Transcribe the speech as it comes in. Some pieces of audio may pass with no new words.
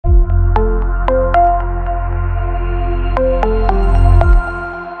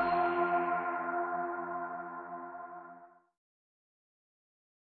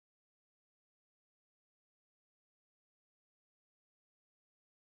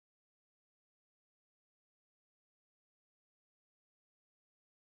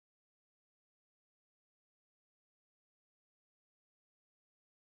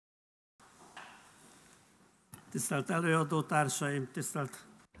Tisztelt előadótársaim, tisztelt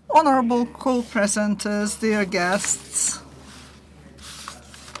Honorable co-presenters, dear guests,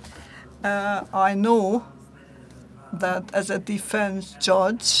 I know that as a defense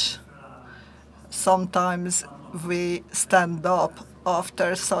judge, sometimes we stand up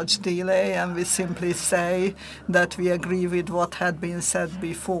after such delay and we simply say that we agree with what had been said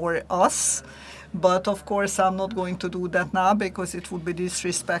before us. But of course, I'm not going to do that now because it would be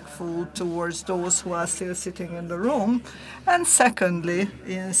disrespectful towards those who are still sitting in the room. And secondly,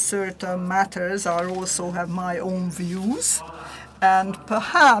 in certain matters, I also have my own views. And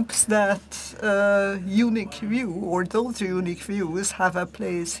perhaps that unique view or those unique views have a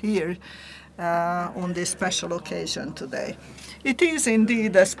place here on this special occasion today. It is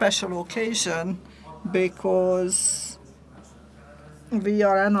indeed a special occasion because we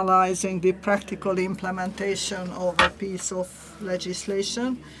are analyzing the practical implementation of a piece of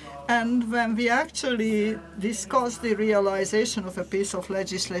legislation. And when we actually discuss the realization of a piece of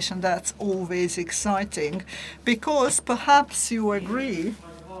legislation, that's always exciting, because perhaps you agree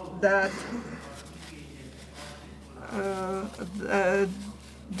that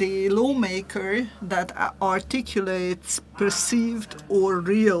the lawmaker that articulates perceived or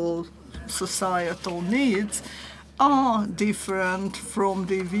real societal needs are different from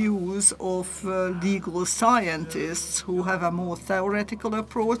the views of legal scientists who have a more theoretical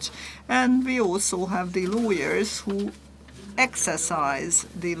approach, and we also have the lawyers who exercise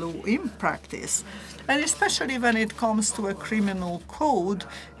the law in practice. And especially when it comes to a criminal code,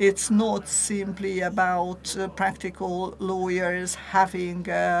 it's not simply about practical lawyers having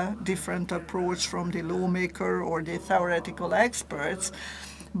a different approach from the lawmaker or the theoretical experts.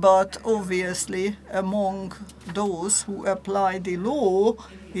 But obviously, among those who apply the law,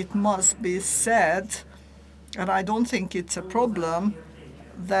 it must be said, and I don't think it's a problem,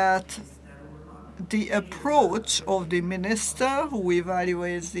 that the approach of the minister who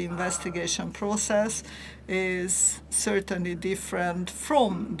evaluates the investigation process is certainly different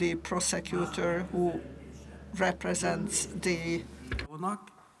from the prosecutor who represents the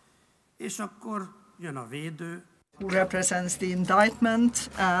who represents the indictment,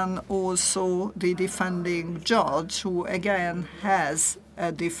 and also the defending judge, who again has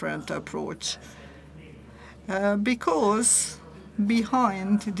a different approach. Because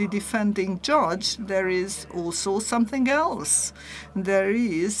behind the defending judge, there is also something else. There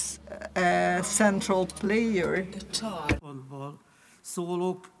is a central player.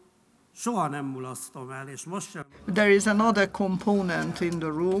 There is another component in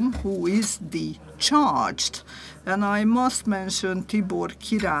the room who is the charged. And I must mention Tibor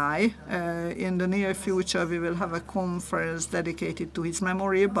Király. In the near future, we will have a conference dedicated to his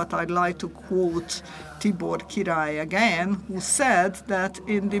memory, but I'd like to quote Tibor Király again, who said that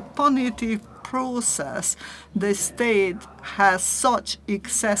in the punitive process, the state has such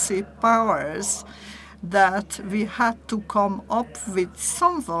excessive powers that we had to come up with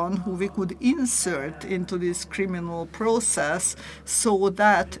someone who we could insert into this criminal process so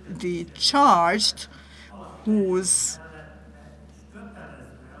that the charged, whose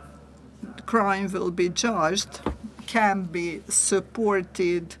crime will be judged, can be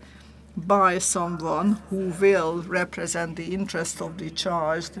supported by someone who will represent the interest of the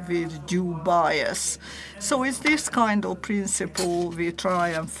charged with due bias. So it's this kind of principle we try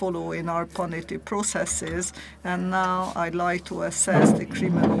and follow in our punitive processes, and now I'd like to assess the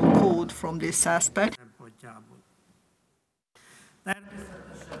criminal code from this aspect.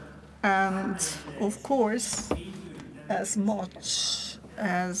 And of course, as much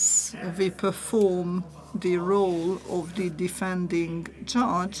as we perform the role of the defending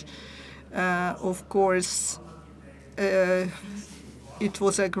judge, of course, it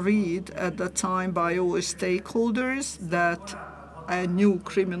was agreed at the time by all stakeholders that a new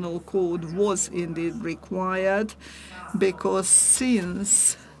criminal code was indeed required, because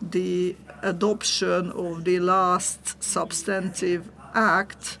since the adoption of the last substantive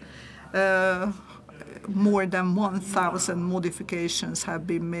act, more than 1,000 modifications have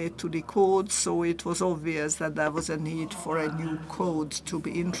been made to the code, so it was obvious that there was a need for a new code to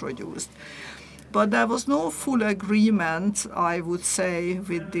be introduced. But there was no full agreement, I would say,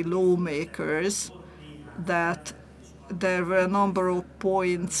 with the lawmakers that there were a number of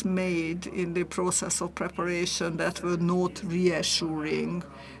points made in the process of preparation that were not reassuring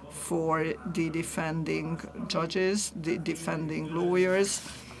for the defending judges, the defending lawyers.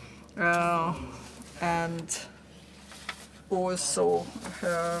 And also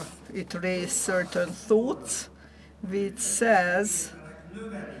it raised certain thoughts, which says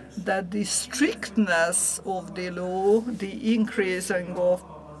that the strictness of the law, the increasing of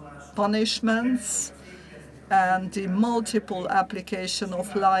punishments, and the multiple application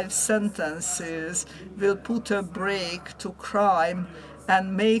of life sentences will put a brake to crime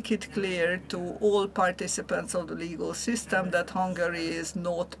and make it clear to all participants of the legal system that Hungary is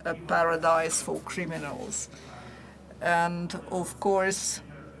not a paradise for criminals. And of course,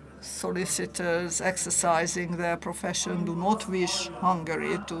 solicitors exercising their profession do not wish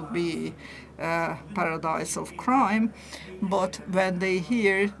Hungary to be a paradise of crime, but when they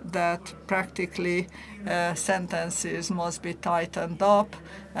hear that practically sentences must be tightened up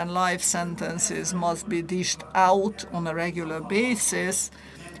and life sentences must be dished out on a regular basis,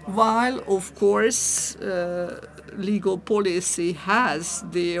 while of course legal policy has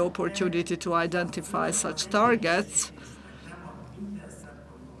the opportunity to identify such targets,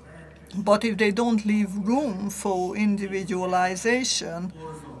 but if they don't leave room for individualization,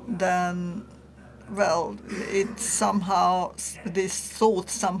 then, well, it somehow, this thought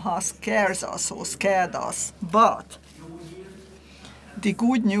somehow scares us or scared us. But the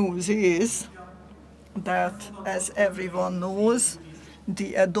good news is that, as everyone knows,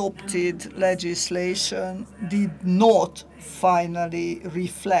 the adopted legislation did not finally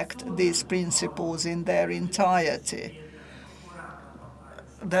reflect these principles in their entirety.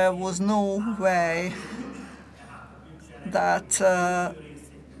 There was no way that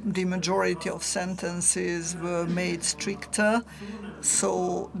the majority of sentences were made stricter,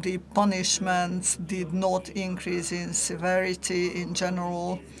 so the punishments did not increase in severity in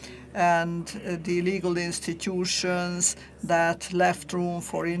general, and the legal institutions that left room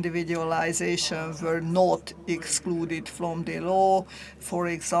for individualization were not excluded from the law. For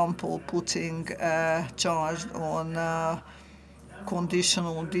example, putting charge on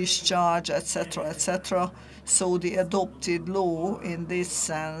conditional discharge, etc., etc. So the adopted law, in this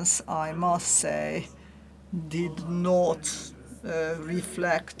sense, I must say, did not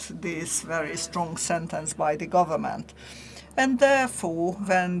reflect this very strong sentence by the government. And therefore,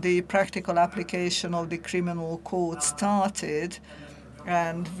 when the practical application of the criminal code started,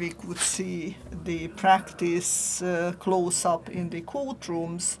 and we could see the practice close up in the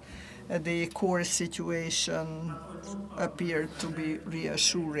courtrooms, the core situation appeared to be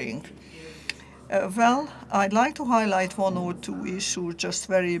reassuring. Well, I'd like to highlight one or two issues just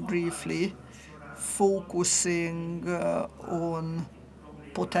very briefly, focusing on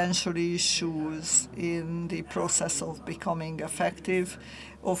potential issues in the process of becoming effective.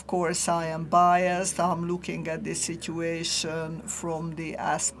 Of course, I am biased. I'm looking at the situation from the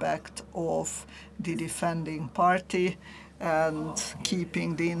aspect of the defending party and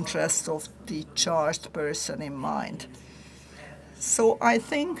keeping the interest of the charged person in mind. So I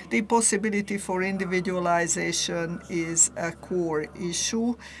think the possibility for individualization is a core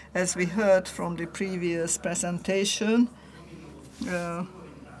issue. As we heard from the previous presentation,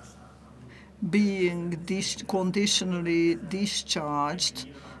 being conditionally discharged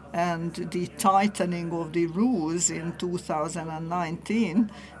and the tightening of the rules in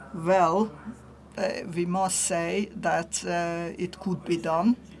 2019, well, we must say that it could be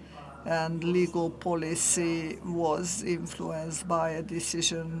done, and legal policy was influenced by a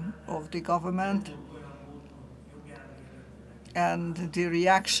decision of the government. And the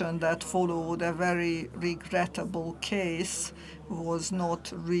reaction that followed a very regrettable case was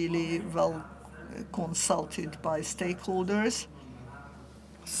not really well consulted by stakeholders.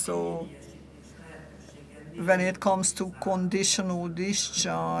 So when it comes to conditional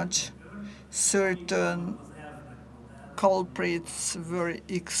discharge, certain culprits were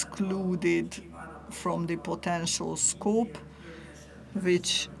excluded from the potential scope,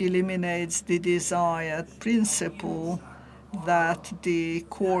 which eliminates the desired principle that the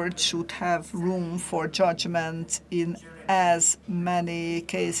court should have room for judgment in as many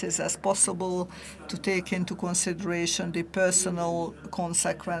cases as possible to take into consideration the personal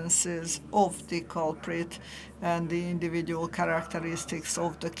consequences of the culprit and the individual characteristics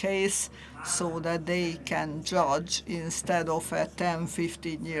of the case, so that they can judge instead of a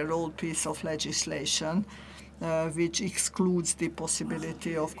 10-15-year-old piece of legislation which excludes the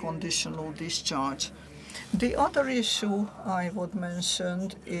possibility of conditional discharge. The other issue I would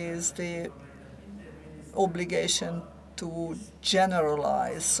mention is the obligation to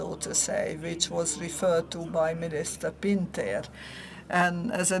generalize, so to say, which was referred to by Minister Pinter.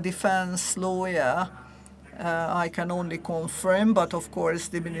 And as a defense lawyer, I can only confirm, but of course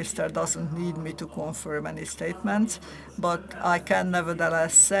the minister doesn't need me to confirm any statements, but I can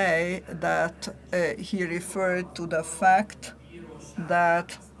nevertheless say that he referred to the fact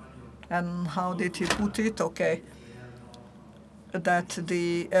that, and how did he put it? Okay, that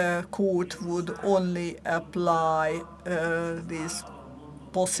the court would only apply these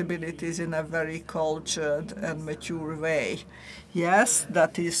possibilities in a very cultured and mature way. Yes,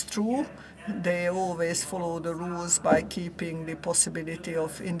 that is true. They always follow the rules by keeping the possibility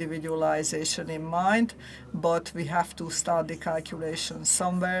of individualization in mind, but we have to start the calculation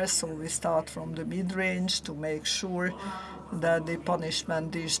somewhere, so we start from the mid-range to make sure that the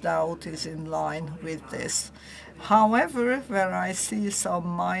punishment dished out is in line with this. However, where I see some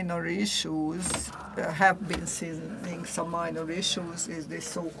minor issues, have been seeing some minor issues, is the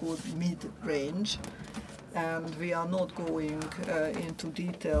so-called mid-range. And we are not going into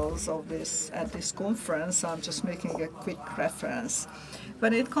details of this at this conference. I'm just making a quick reference.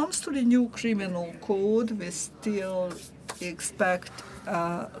 When it comes to the new criminal code, we still expect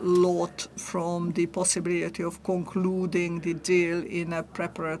a lot from the possibility of concluding the deal in a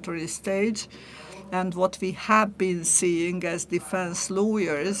preparatory stage. And what we have been seeing as defense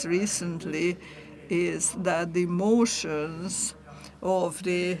lawyers recently is that the motions of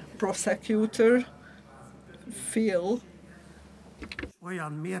the prosecutor feel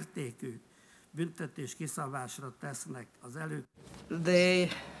olyan mértékű büntetés kiszabásra tesznek az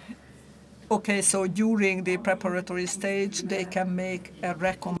okay, so during the preparatory stage they can make a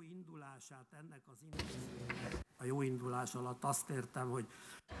indulását ennek az a jó indulás alatt azt értem, hogy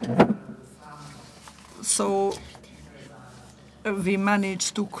so we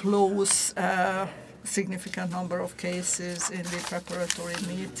managed to close a significant number of cases in the preparatory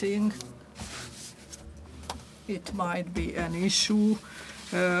meeting. It might be an issue,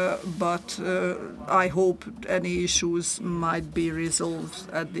 but I hope any issues might be resolved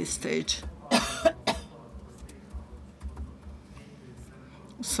at this stage.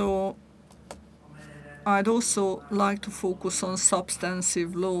 So I'd also like to focus on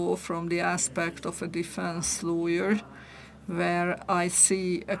substantive law from the aspect of a defense lawyer, where I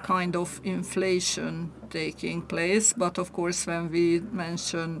see a kind of inflation taking place. But of course, when we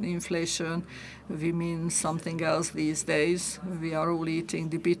mention inflation, we mean something else these days. We are all eating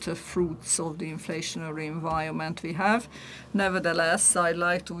the bitter fruits of the inflationary environment we have. Nevertheless, I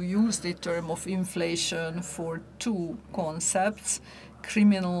like to use the term of inflation for two concepts.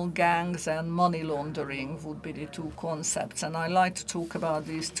 Criminal gangs and money laundering would be the two concepts. And I like to talk about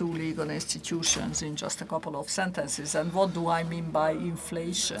these two legal institutions in just a couple of sentences. And what do I mean by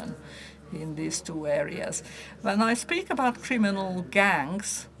inflation in these two areas? When I speak about criminal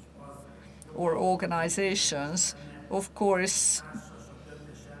gangs or organizations, of course,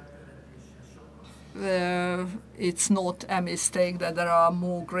 it's not a mistake that there are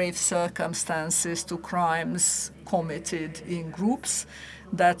more grave circumstances to crimes committed in groups.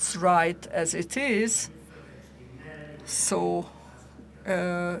 That's right as it is. So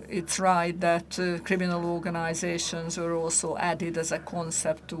it's right that criminal organizations were also added as a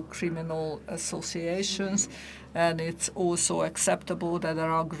concept to criminal associations, and it's also acceptable that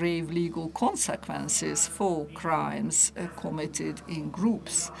there are grave legal consequences for crimes committed in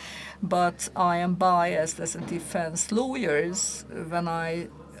groups. But I am biased as a defense lawyer when I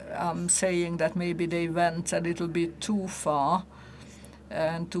am saying that maybe they went a little bit too far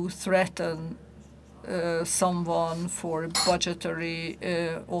and to threaten someone for budgetary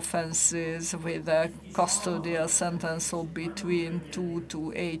offenses with a custodial sentence of between 2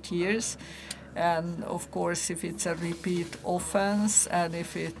 to 8 years. And of course, if it's a repeat offense and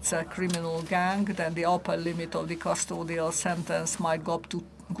if it's a criminal gang, then the upper limit of the custodial sentence might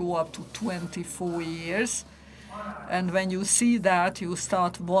go up to 24 years. And when you see that, you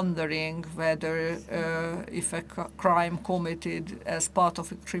start wondering whether if a crime committed as part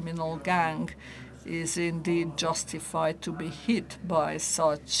of a criminal gang is indeed justified to be hit by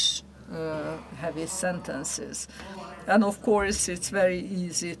such heavy sentences. And of course, it's very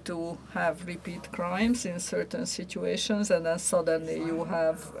easy to have repeat crimes in certain situations, and then suddenly you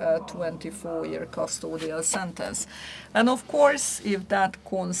have a 24-year custodial sentence. And of course, if that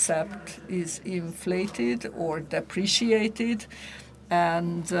concept is inflated or depreciated,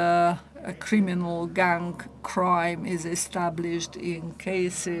 and a criminal gang crime is established in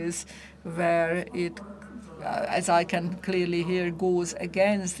cases where it, as I can clearly hear, goes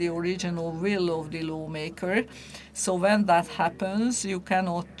against the original will of the lawmaker. So when that happens, you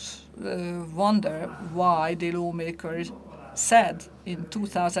cannot wonder why the lawmaker said in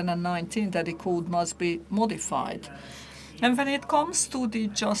 2019 that the code must be modified. And when it comes to the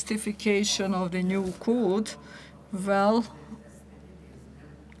justification of the new code, well,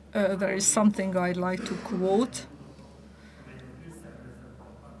 there is something I'd like to quote.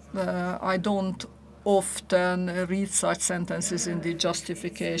 I don't often read such sentences in the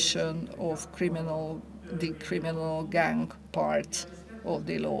justification of the criminal gang part of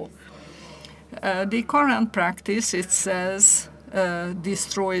the law. The current practice, it says,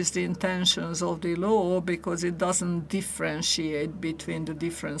 destroys the intentions of the law because it doesn't differentiate between the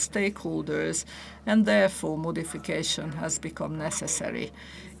different stakeholders, and therefore modification has become necessary.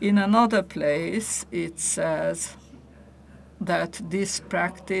 In another place, it says that this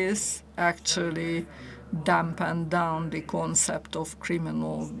practice actually dampened down the concept of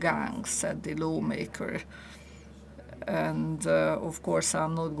criminal gangs, said the lawmaker. And of course,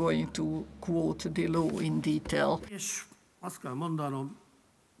 I'm not going to quote the law in detail. És azt kell mondanom,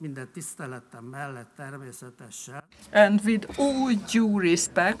 minden tiszteletem mellett természetesen. And with all due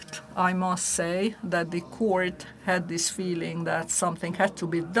respect, I must say that the court had this feeling that something had to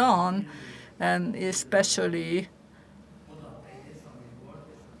be done, and especially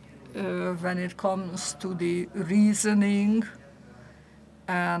when it comes to the reasoning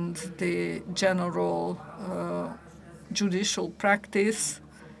and the general judicial practice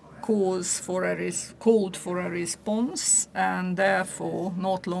called for a response, and therefore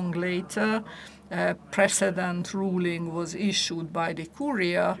not long later a precedent ruling was issued by the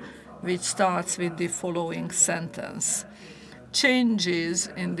Curia, which starts with the following sentence: changes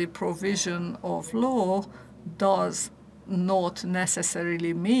in the provision of law does not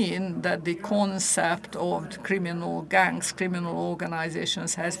necessarily mean that the concept of criminal gangs, criminal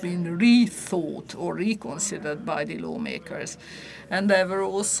organizations, has been rethought or reconsidered by the lawmakers. And there were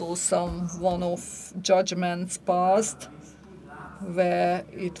also some one-off judgments passed where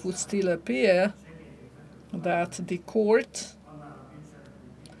it would still appear that the court,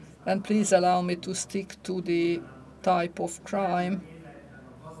 and please allow me to stick to the type of crime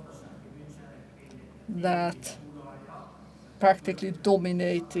that practically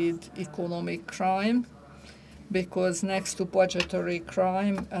dominated economic crime, because next to budgetary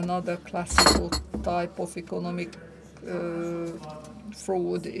crime, another classical type of economic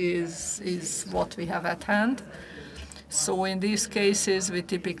fraud is what we have at hand. So in these cases, we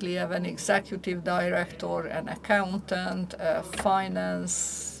typically have an executive director, an accountant, a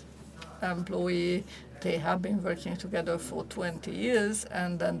finance employee. They have been working together for 20 years,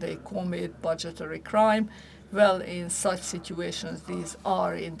 and then they commit budgetary crime. Well, in such situations, these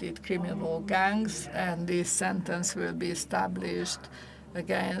are indeed criminal gangs, and this sentence will be established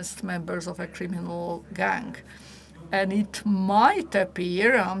against members of a criminal gang. And it might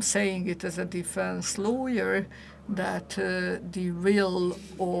appear, I'm saying it as a defense lawyer, that the will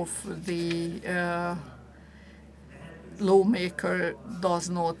of the lawmaker does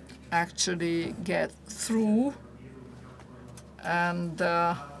not actually get through, and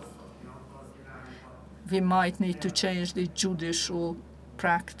we might need to change the judicial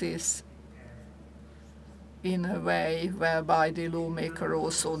practice in a way whereby the lawmaker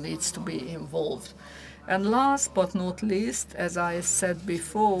also needs to be involved. And last but not least, as I said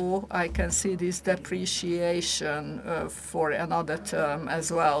before, I can see this depreciation for another term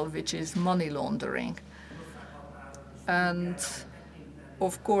as well, which is money laundering. And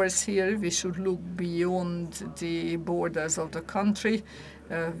of course, here we should look beyond the borders of the country.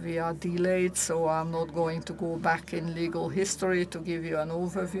 We are delayed, so I'm not going to go back in legal history to give you an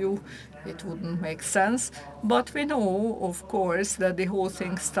overview. It wouldn't make sense. But we know, of course, that the whole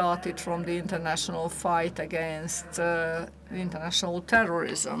thing started from the international fight against international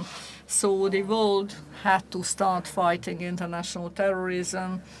terrorism. So the world had to start fighting international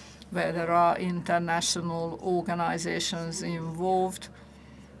terrorism, where there are international organizations involved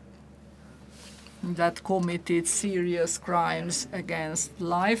that committed serious crimes against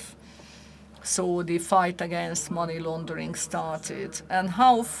life. So the fight against money laundering started. And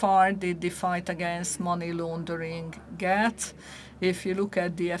how far did the fight against money laundering get? If you look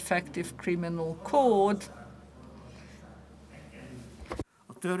at the effective criminal code,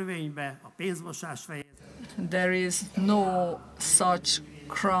 there is no such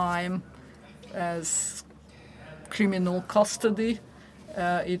crime as criminal custody.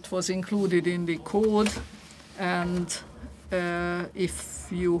 It was included in the code, and if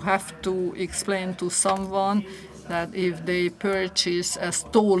you have to explain to someone that if they purchase a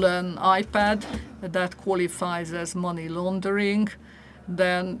stolen iPad that qualifies as money laundering,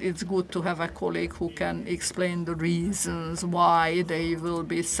 then it's good to have a colleague who can explain the reasons why they will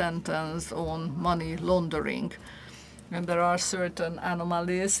be sentenced on money laundering. And there are certain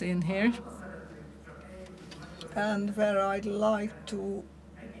anomalies in here. And where I'd like to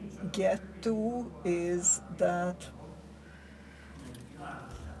get to is that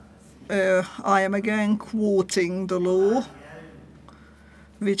I am again quoting the law,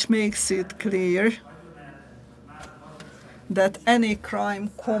 which makes it clear that any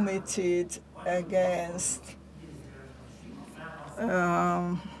crime committed against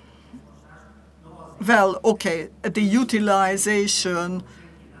well, okay, the utilization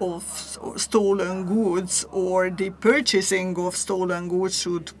of stolen goods or the purchasing of stolen goods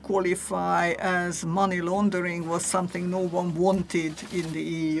should qualify as money laundering was something no one wanted in the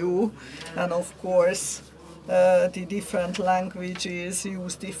EU. And of course, the different languages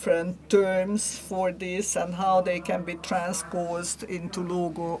use different terms for this, and how they can be transposed into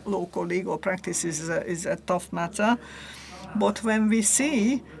local legal practices is a tough matter. But when we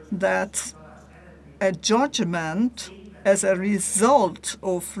see that a judgment as a result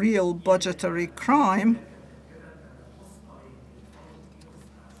of real budgetary crime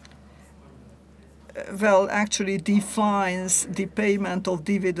well, actually defines the payment of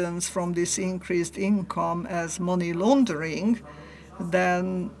dividends from this increased income as money laundering,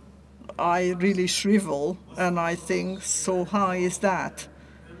 then I really shrivel, and I think, so how is that?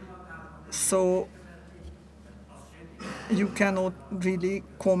 So you cannot really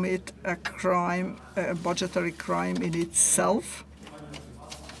commit a crime, a budgetary crime in itself,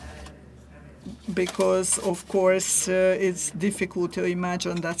 because of course it's difficult to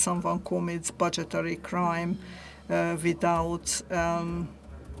imagine that someone commits budgetary crime without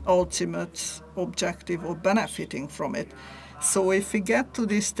ultimate objective of benefiting from it. So if we get to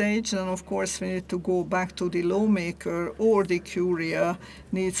this stage, then of course we need to go back to the lawmaker, or the curia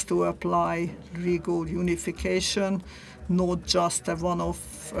needs to apply legal unification, not just a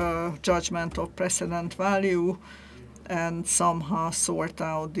one-off judgment of precedent value, and somehow sort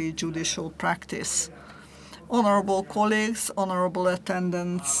out the judicial practice. Honorable colleagues, honorable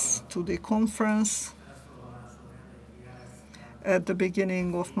attendants to the conference, at the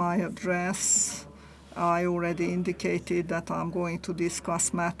beginning of my address, I already indicated that I'm going to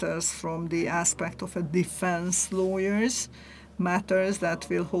discuss matters from the aspect of a defense lawyers, matters that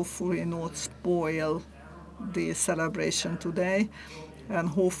will hopefully not spoil the celebration today, and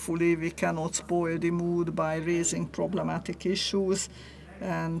hopefully we cannot spoil the mood by raising problematic issues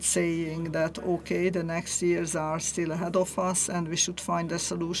and saying that, okay, the next years are still ahead of us and we should find a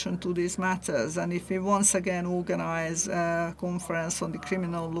solution to these matters. And if we once again organize a conference on the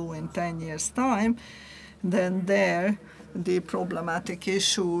criminal law in 10 years' time, then there the problematic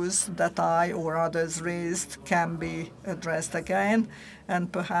issues that I or others raised can be addressed again.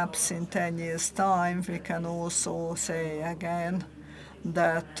 And perhaps in 10 years' time we can also say again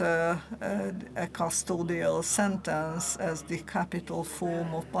that a custodial sentence as the capital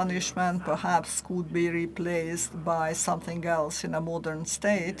form of punishment perhaps could be replaced by something else in a modern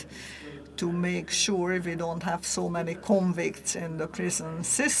state, to make sure we don't have so many convicts in the prison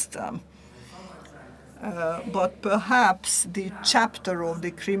system. But perhaps the chapter of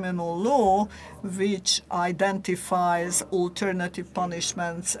the criminal law which identifies alternative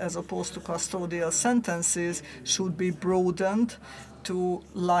punishments as opposed to custodial sentences should be broadened to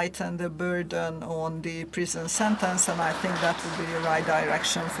lighten the burden on the prison sentence, and I think that would be the right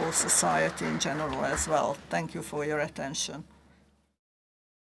direction for society in general as well. Thank you for your attention.